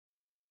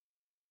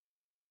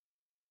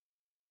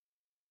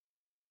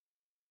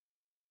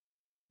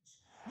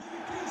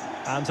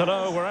And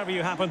hello, wherever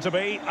you happen to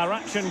be, our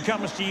action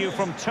comes to you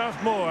from Turf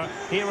Moor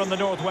here in the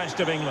northwest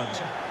of England.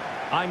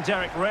 I'm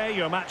Derek Ray,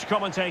 your match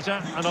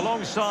commentator, and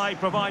alongside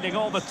providing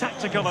all the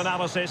tactical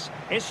analysis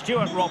is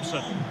Stuart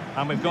Robson.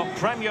 And we've got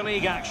Premier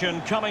League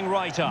action coming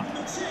right up.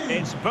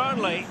 It's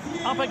Burnley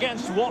up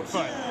against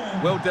Watford.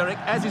 Well, Derek,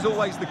 as is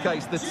always the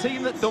case, the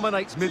team that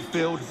dominates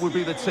midfield will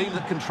be the team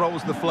that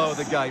controls the flow of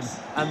the game.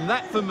 And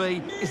that, for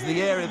me, is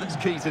the area that's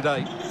key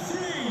today.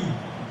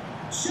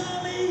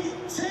 Charlie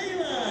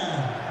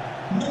Taylor.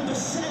 Number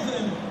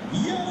 7,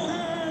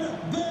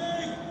 Johan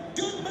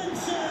Berg-Gudmundsson.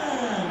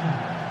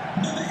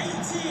 Number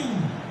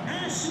 18,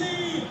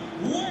 Ashley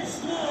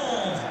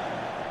Westwood.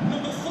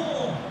 Number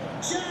 4,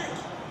 Jack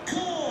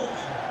Cork.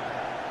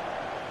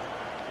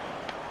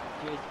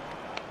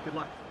 Good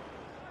luck.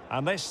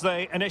 And this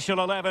the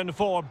initial 11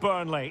 for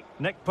Burnley.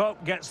 Nick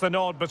Pope gets the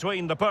nod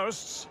between the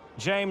posts.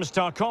 James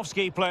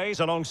Tarkowski plays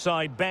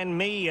alongside Ben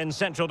Mee in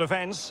central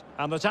defence.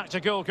 And the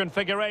tactical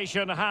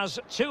configuration has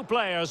 2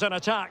 players in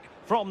attack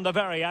from the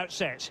very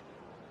outset.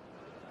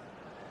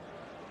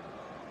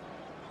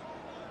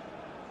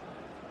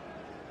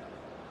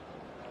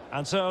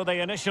 And so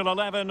the initial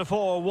 11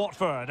 for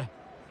Watford.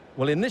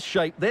 Well, in this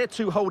shape, their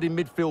 2 holding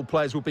midfield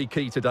players will be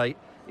key today.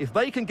 If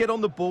they can get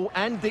on the ball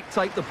and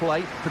dictate the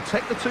play,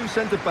 protect the 2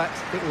 centre-backs,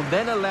 it will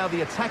then allow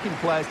the attacking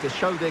players to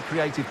show their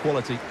creative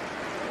quality.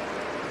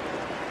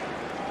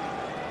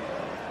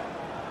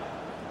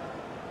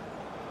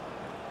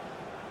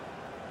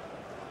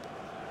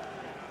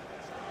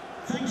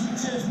 Thank you,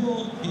 Turf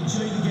Moor.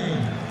 Enjoy the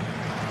game.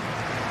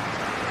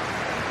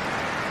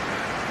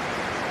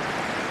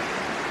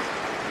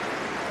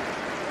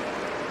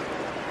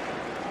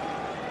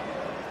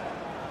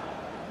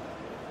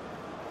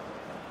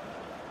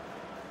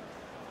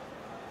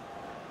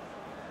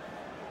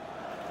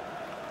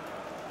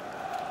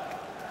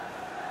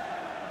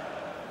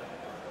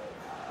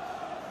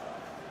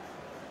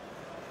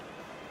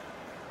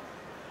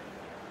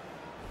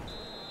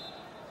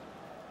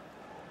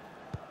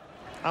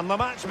 And the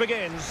match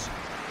begins.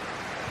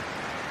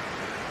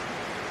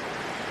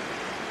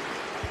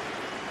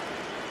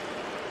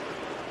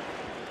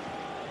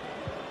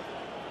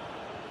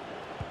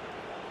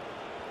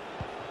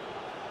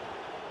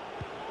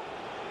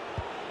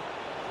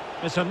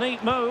 It's a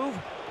neat move.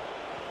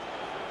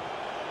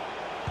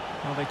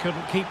 Well, they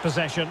couldn't keep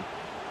possession.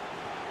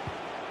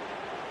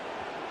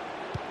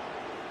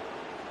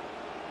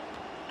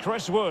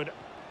 Chris Wood.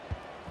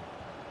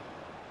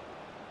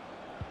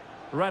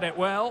 Read it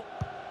well.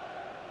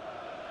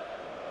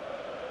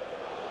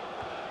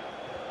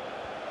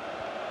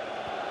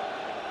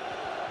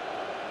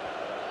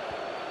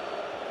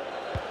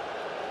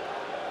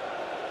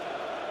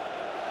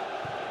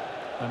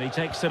 And he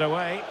takes it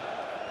away.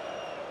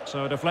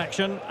 So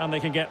deflection, and they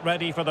can get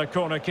ready for the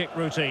corner kick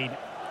routine.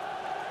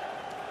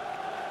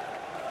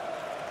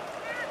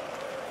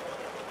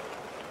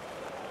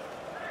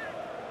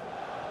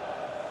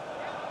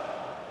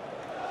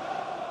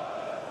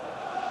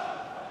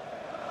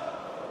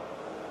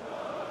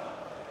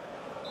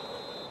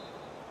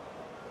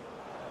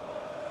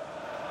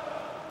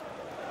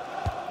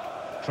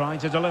 Trying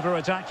to deliver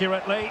it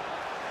accurately,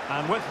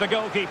 and with the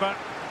goalkeeper.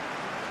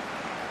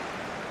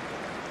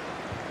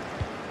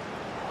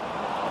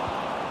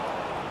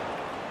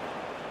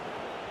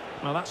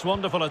 Well, that's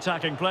wonderful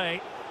attacking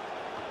play.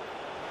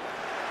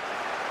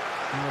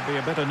 He'll be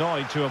a bit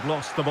annoyed to have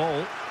lost the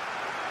ball.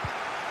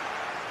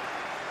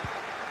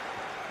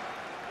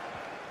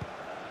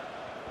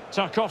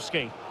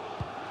 Tarkowski.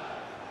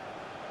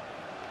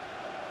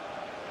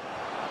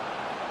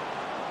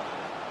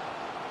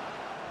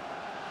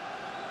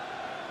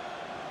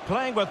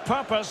 Playing with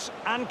purpose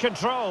and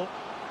control.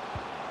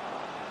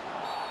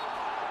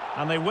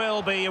 And they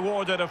will be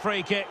awarded a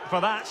free kick for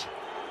that.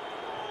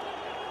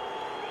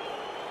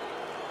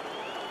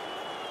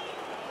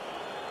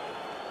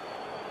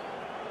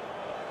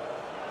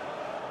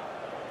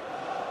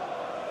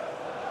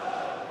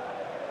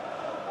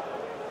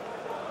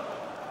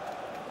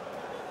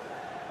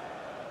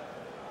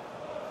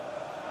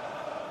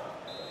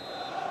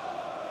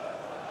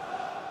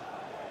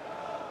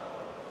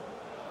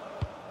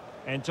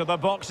 Into the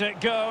box it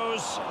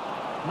goes.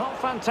 Not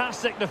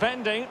fantastic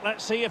defending.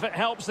 Let's see if it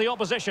helps the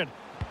opposition.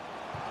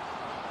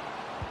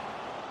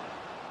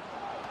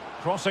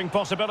 Crossing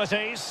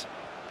possibilities.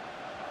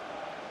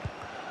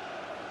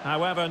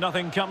 However,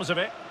 nothing comes of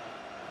it.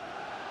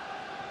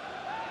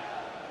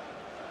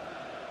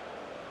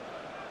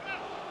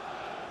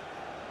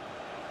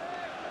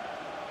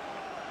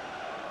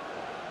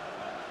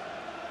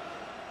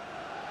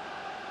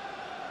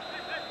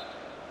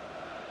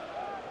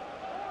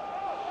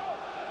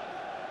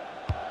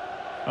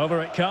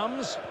 Over it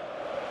comes.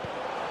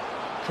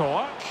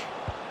 Cork.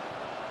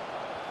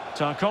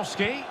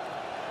 Tarkowski.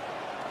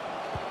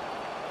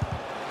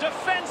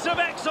 Defensive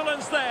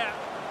excellence there.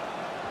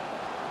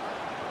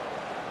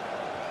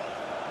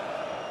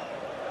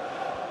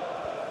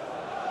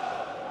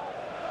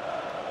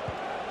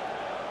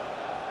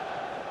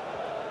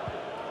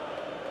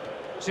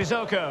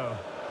 Sissoko.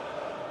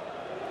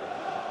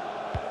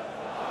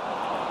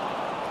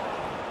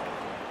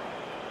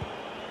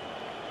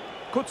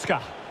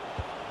 Kucka.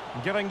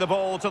 Giving the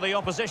ball to the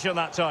opposition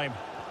that time.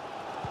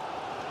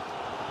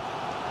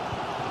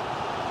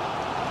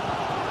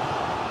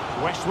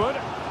 Westwood.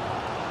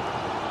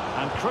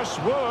 And Chris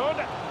Wood.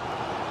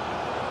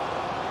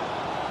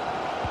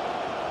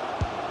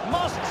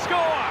 Must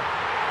score.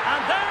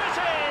 And there it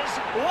is,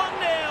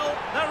 1-0.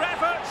 Their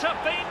efforts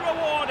have been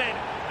rewarded.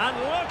 And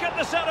look at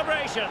the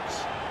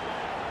celebrations.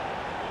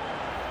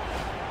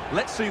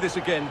 Let's see this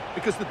again,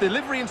 because the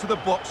delivery into the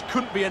box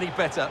couldn't be any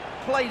better.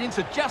 Played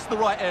into just the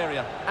right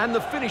area, and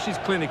the finish is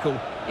clinical.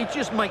 He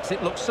just makes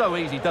it look so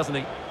easy, doesn't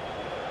he?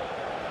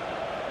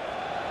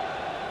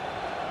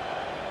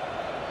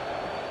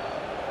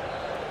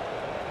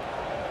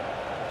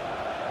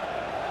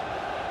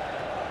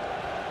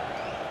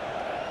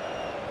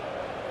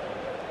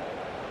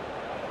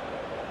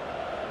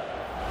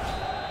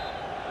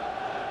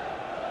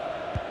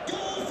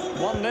 Goal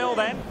for 1-0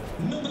 then.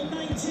 Number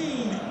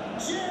 19,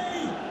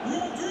 Jay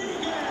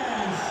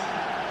Rodriguez.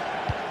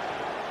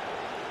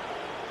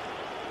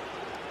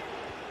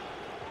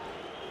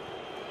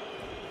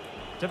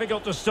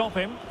 Difficult to stop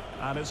him,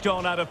 and it's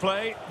gone out of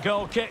play.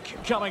 Goal kick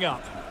coming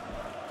up.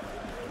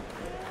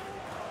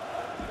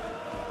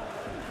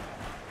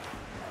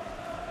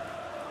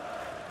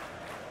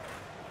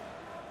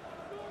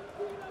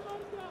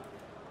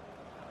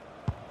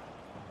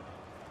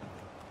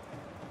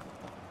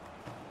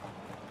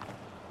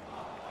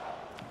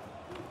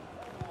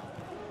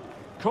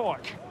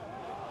 Cork.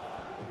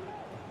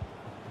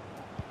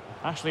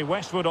 Ashley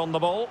Westwood on the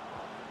ball.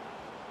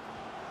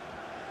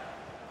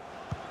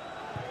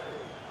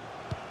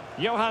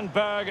 Johan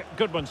Berg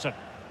Goodwinson.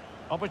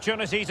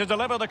 Opportunity to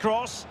deliver the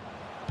cross.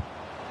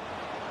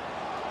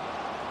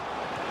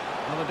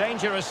 Well, the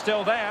danger is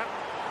still there.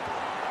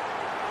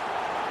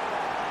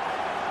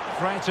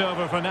 Threat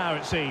over for now,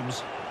 it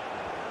seems.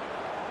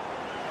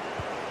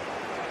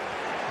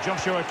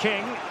 Joshua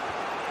King.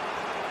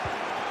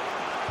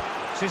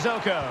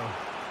 Sissoko.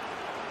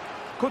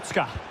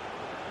 Kucka.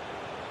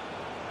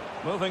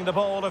 Moving the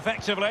ball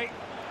effectively.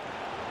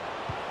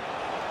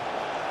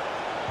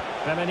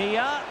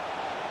 Femenia.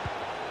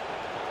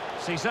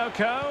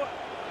 Sissoko.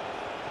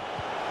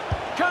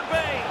 Could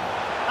be.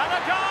 And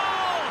a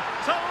goal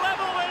to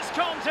level this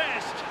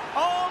contest.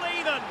 All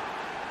even.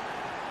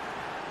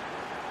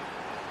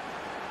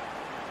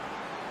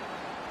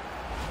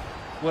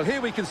 Well,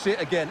 here we can see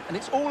it again, and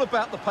it's all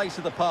about the pace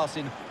of the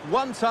passing.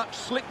 One touch,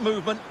 slick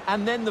movement,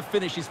 and then the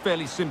finish is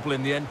fairly simple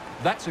in the end.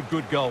 That's a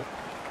good goal.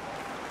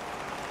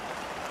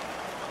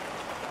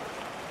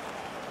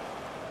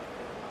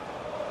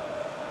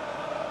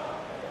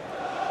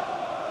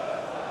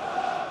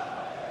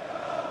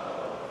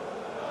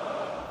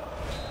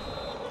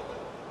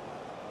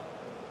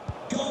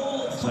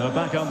 So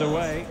back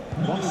underway.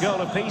 One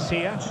goal apiece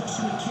here.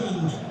 Joshua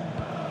King.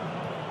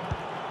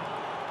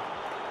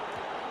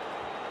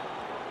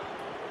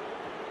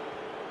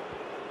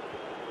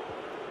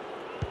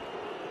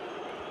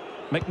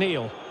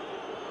 McNeil.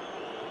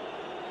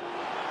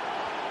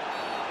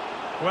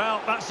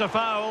 Well, that's a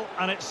foul,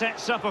 and it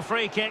sets up a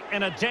free kick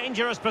in a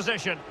dangerous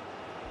position.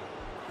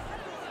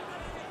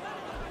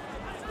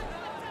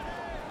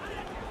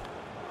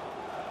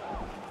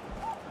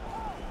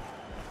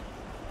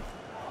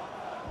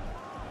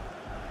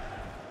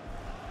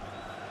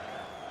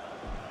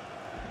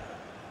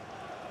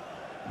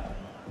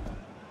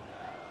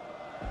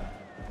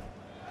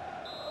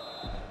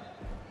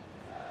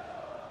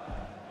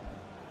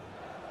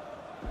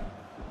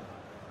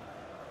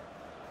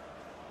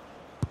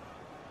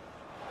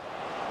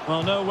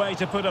 Well, no way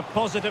to put a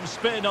positive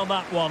spin on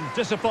that one.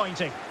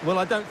 Disappointing. Well,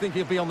 I don't think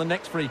he'll be on the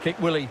next free kick,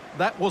 will he?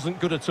 That wasn't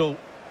good at all.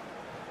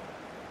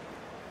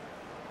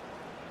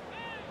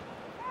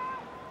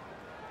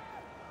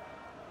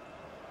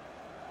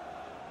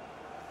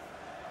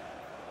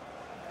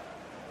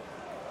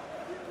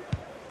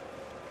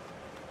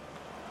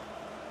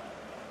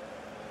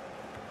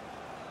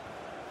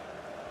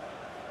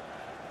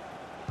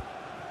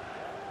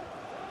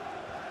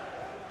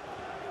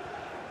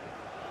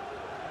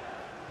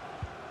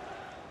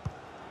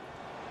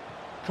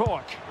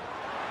 Cork.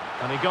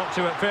 And he got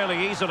to it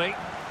fairly easily.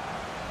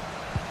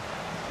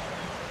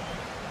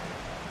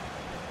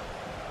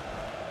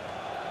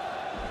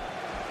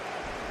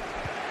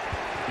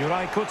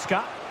 Juraj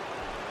Kucka.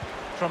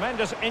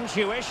 Tremendous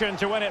intuition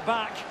to win it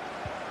back.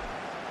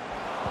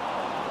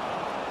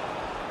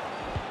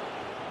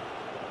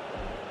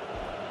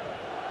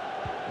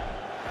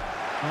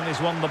 And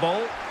he's won the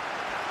ball.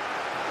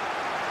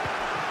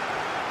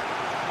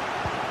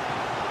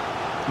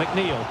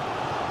 McNeil.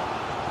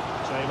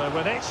 Taylor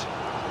with it.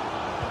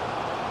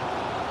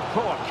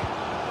 Cork.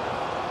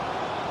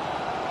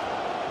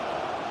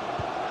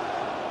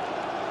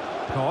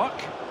 Cork.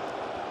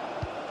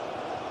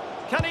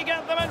 Can he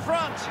get them in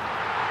front?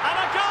 And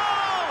a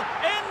goal!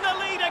 In the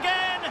lead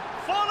again!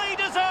 Fully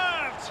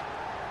deserved!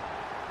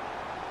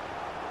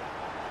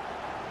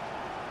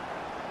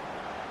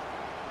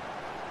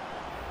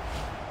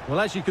 Well,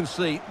 as you can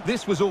see,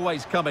 this was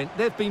always coming.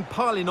 They've been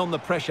piling on the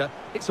pressure.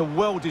 It's a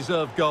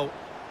well-deserved goal.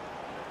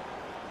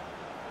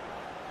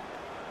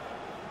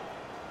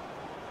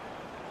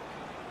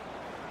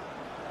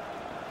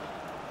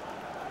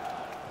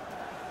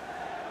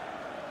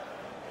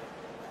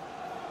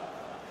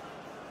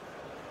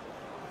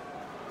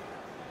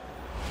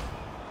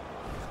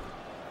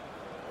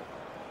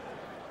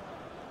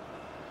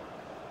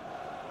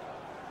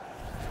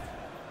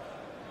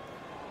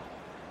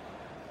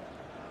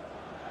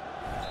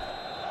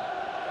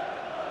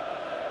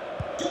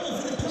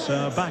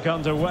 So back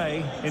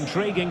underway.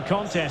 Intriguing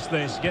contest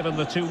this, given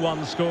the 2-1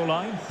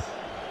 scoreline.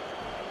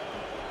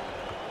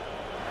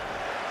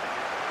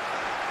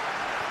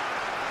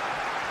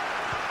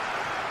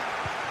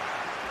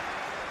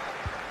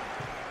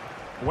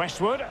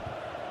 Westwood.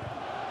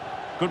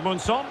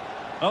 Gudmundsson.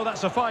 Oh,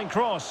 that's a fine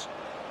cross.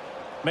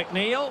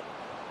 McNeil.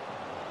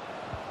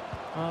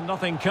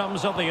 Nothing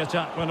comes of the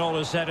attack when all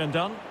is said and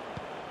done.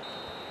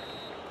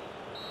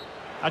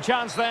 A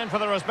chance then for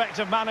the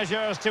respective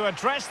managers to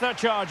address their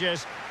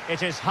charges.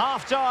 It is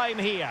half-time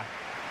here.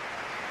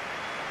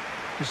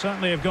 You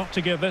certainly have got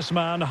to give this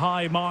man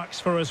high marks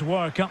for his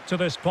work up to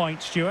this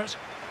point, Stuart.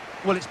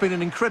 Well, it's been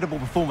an incredible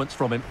performance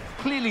from him.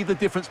 Clearly the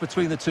difference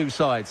between the two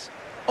sides.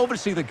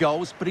 Obviously the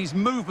goals, but his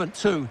movement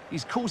too.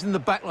 He's causing the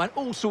backline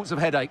all sorts of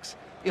headaches.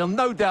 He'll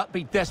no doubt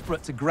be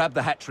desperate to grab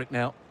the hat-trick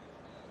now.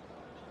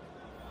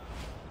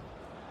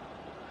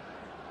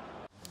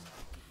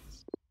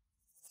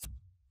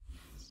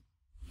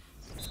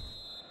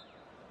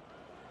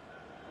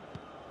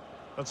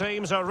 The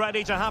teams are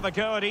ready to have a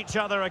go at each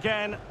other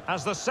again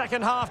as the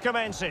second half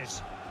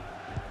commences.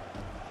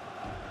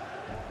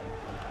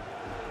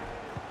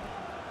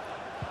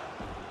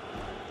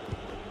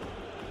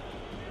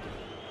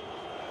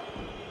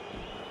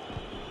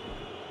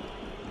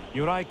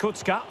 Juraj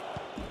Kucka.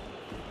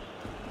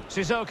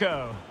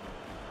 Sissoko.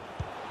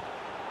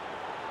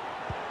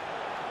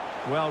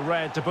 Well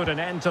read to put an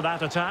end to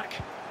that attack.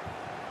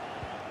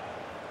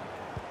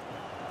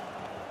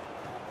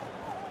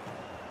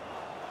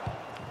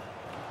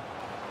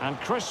 And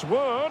Chris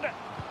Wood.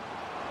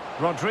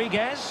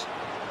 Rodriguez.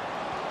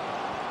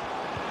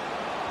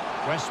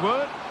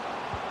 Westwood.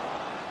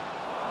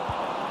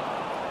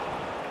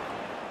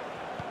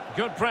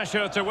 Good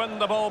pressure to win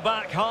the ball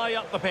back high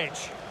up the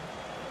pitch.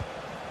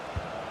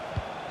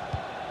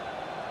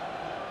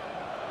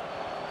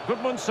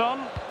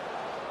 Gudmundsson.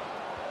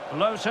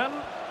 Lowton.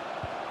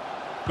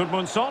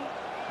 Gudmundsson.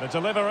 The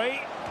delivery.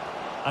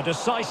 A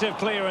decisive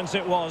clearance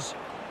it was.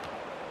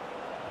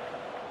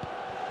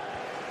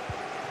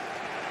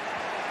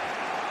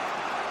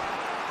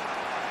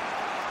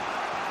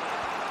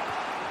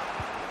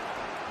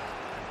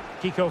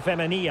 Cucho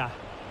Hernández.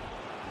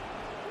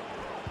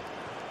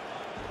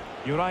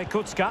 Juraj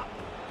Kucka.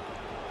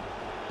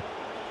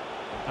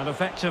 An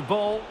effective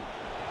ball.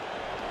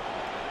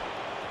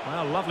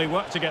 Well, lovely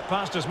work to get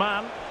past his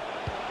man.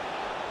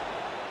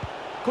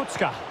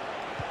 Kucka.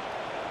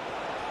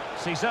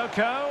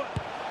 Sissoko.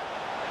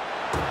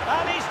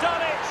 And he's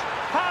done it!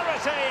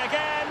 Parity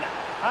again!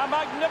 A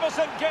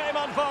magnificent game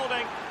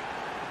unfolding.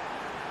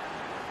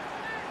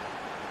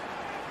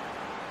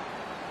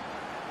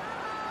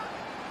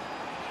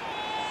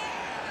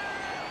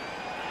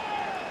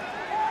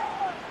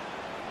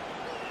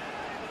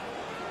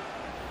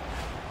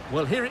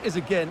 Well, here it is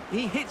again.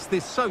 He hits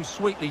this so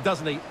sweetly,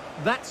 doesn't he?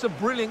 That's a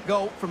brilliant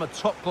goal from a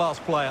top-class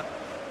player.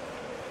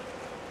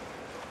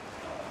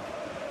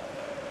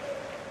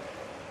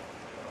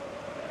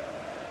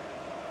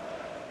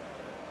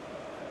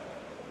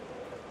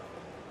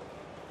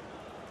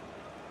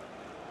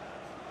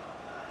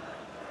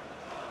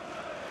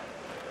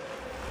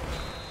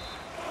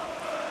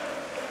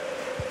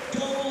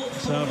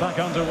 So back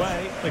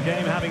underway, the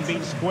game having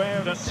been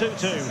squared at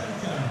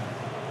 2-2.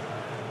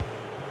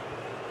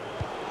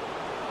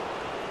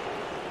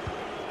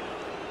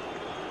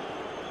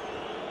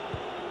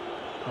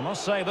 I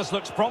must say, this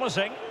looks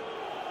promising.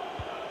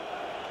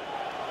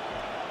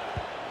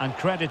 And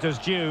credit is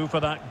due for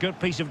that good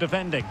piece of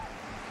defending.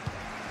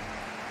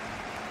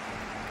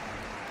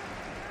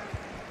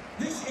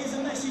 This is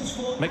a message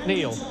for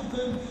McNeil. Andy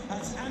Topham.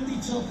 That's Andy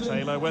Topham.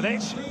 Taylor with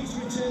it. Please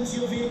return to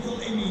your vehicle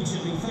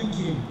immediately. Thank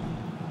you.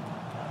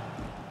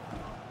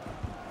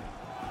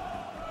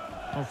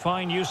 Oh,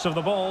 fine use of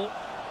the ball.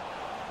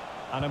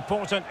 An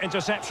important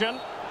interception.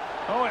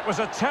 Oh, it was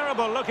a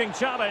terrible-looking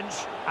challenge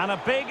and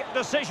a big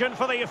decision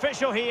for the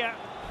official here.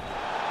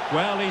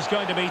 Well, he's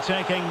going to be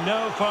taking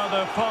no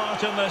further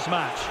part in this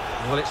match.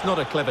 Well, it's not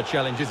a clever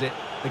challenge, is it?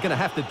 They're going to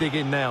have to dig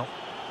in now.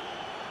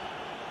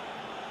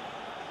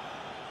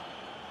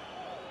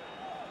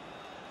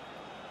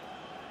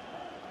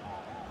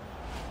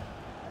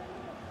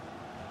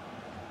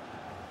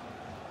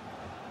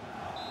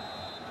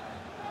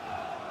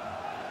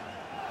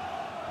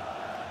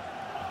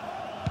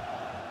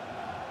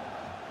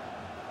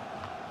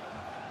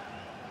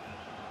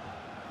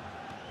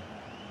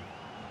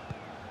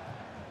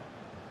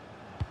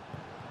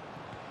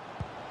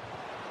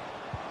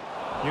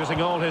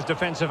 Using all his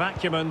defensive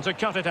acumen to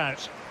cut it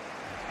out.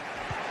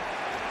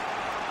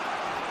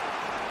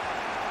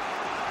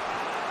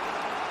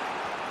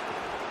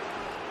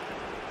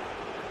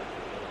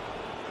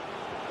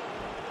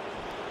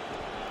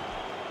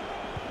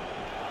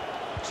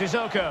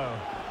 Sissoko.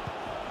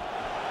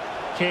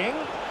 King.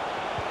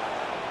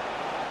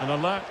 An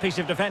alert piece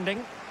of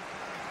defending.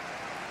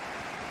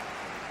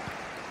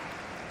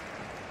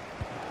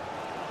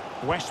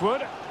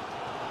 Westwood.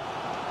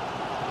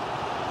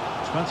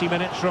 20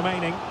 minutes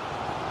remaining.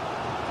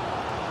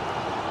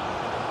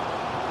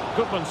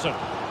 Gudmundsson.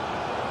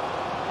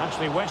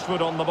 Actually,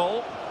 Westwood on the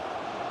ball.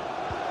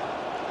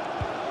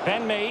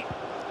 Ben-Mee.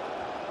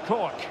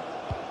 Cork.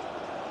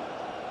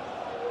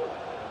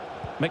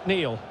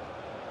 McNeil.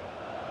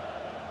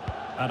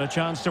 And a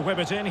chance to whip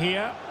it in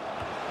here.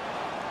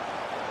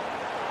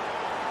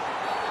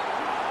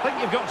 I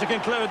think you've got to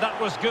conclude that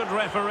was good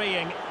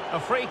refereeing. A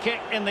free kick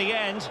in the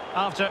end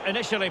after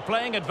initially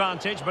playing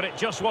advantage, but it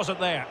just wasn't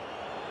there.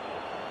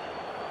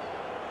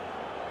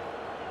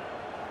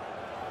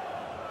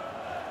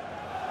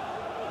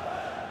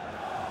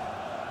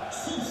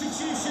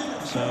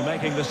 Substitution. So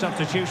making the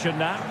substitution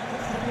now.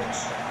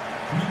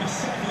 Number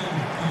 7,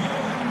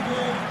 Johan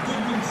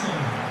Goodmanson.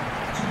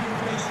 To be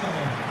replaced by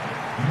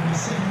number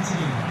 17,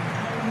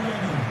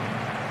 Lennon.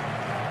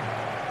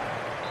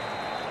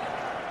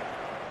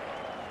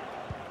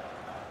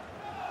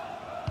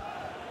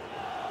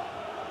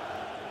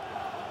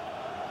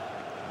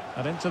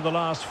 And into the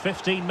last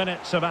 15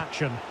 minutes of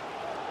action.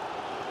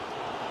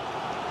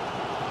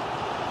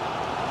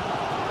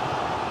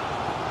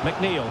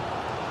 McNeil.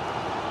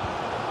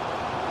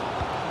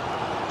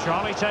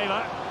 Charlie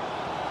Taylor.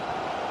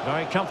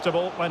 Very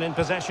comfortable when in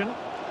possession.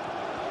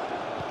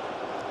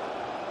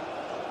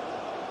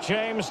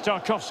 James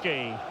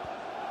Tarkowski.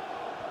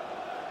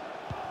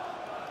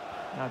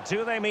 Now,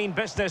 do they mean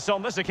business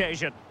on this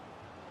occasion?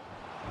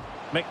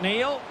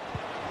 McNeil.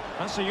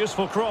 That's a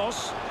useful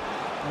cross.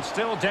 And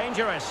still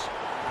dangerous.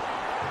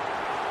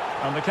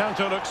 And the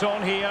counter looks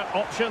on here.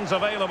 Options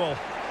available.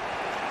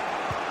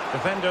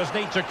 Defenders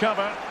need to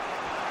cover.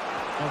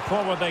 And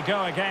forward they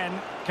go again.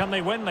 Can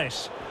they win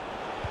this?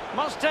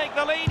 Must take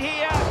the lead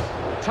here.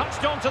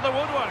 Touched onto the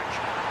woodwork.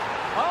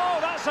 Oh,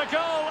 that's a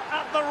goal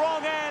at the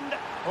wrong end.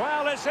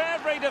 Well, it's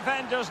every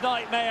defender's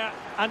nightmare.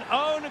 An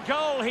own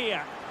goal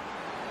here.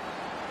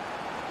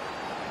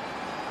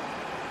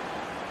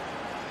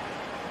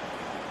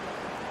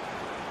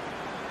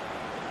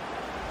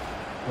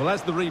 Well,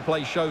 as the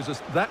replay shows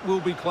us, that will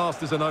be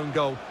classed as an own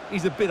goal.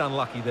 He's a bit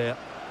unlucky there.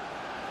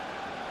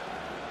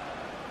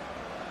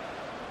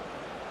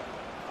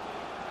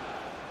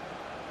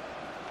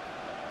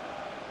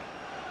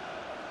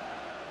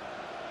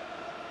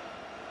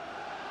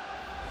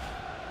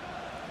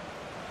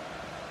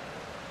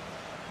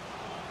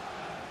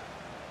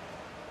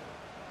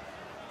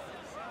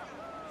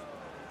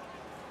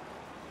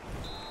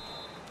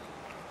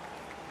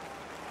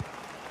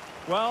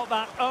 Well,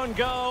 that own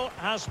goal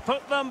has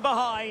put them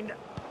behind.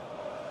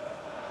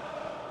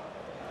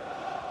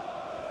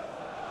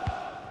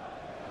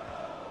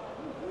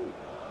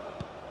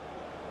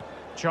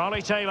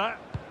 Charlie Taylor.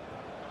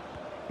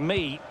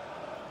 Mee.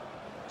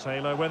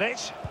 Taylor with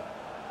it.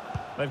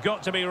 They've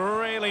got to be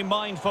really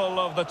mindful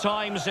of the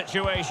time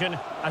situation,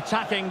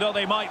 attacking though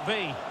they might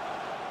be.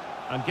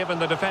 And given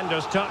the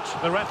defender's touch,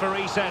 the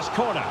referee says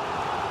corner.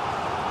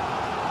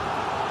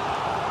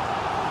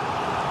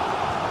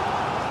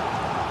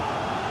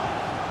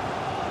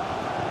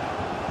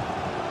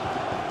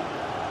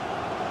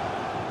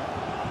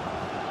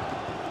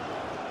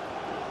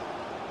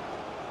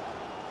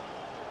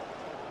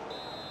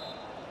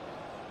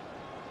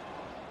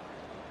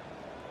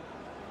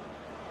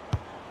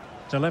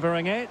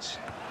 Delivering it.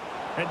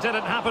 It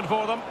didn't happen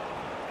for them.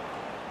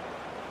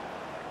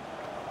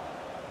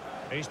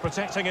 He's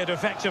protecting it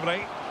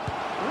effectively.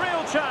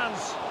 Real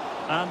chance.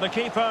 And the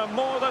keeper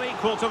more than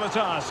equal to the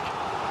task.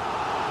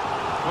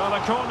 Well, a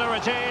corner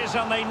it is,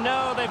 and they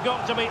know they've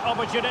got to be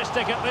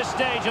opportunistic at this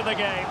stage of the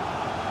game.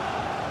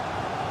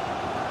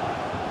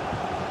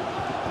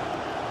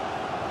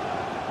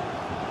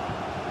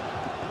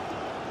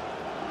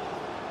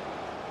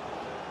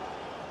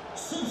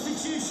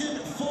 Substitution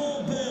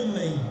for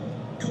Burnley.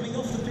 Coming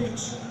off the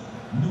pitch,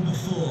 number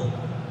 4,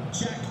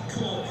 Jack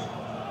Cork.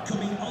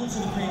 Coming onto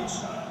the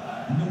pitch,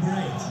 number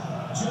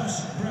 8, Josh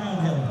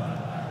Brownhill.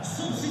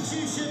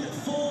 Substitution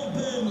for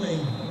Burnley.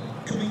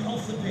 Coming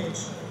off the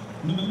pitch,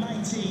 number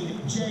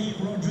 19, Jay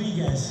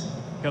Rodriguez.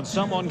 Can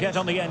someone get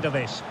on the end of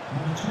this?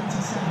 Number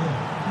 27,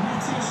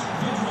 Matish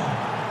Vidra.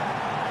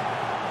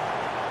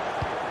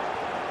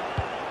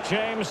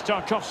 James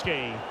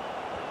Tarkowski.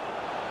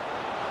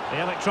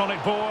 The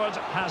electronic board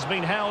has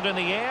been held in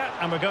the air,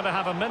 and we're going to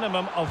have a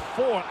minimum of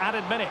 4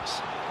 added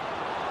minutes.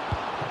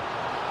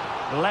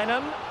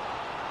 Lennon.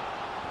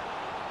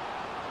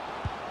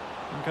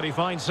 And can he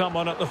find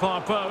someone at the far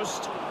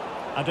post?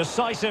 A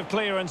decisive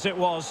clearance it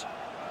was.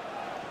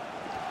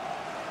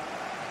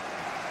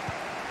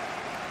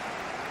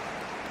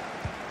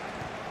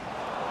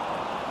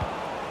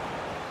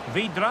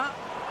 Vidra.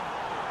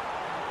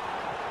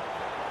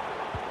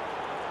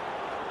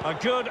 A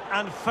good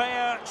and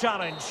fair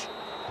challenge.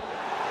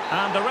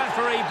 And the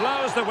referee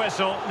blows the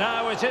whistle.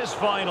 Now it is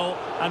final,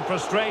 and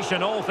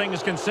frustration, all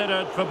things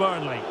considered, for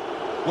Burnley.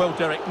 Well,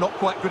 Derek, not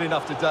quite good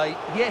enough today.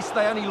 Yes,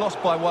 they only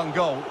lost by 1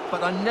 goal,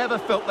 but I never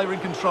felt they were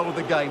in control of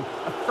the game.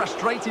 A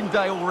frustrating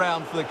day all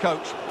round for the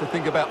coach to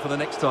think about for the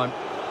next time.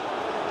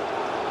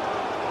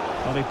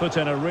 Well, he put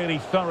in a really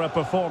thorough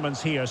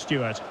performance here,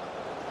 Stuart.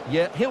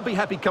 Yeah, he'll be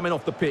happy coming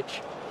off the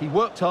pitch. He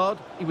worked hard,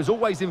 he was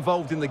always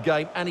involved in the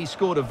game, and he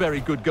scored a very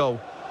good goal.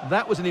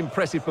 That was an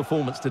impressive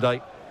performance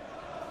today.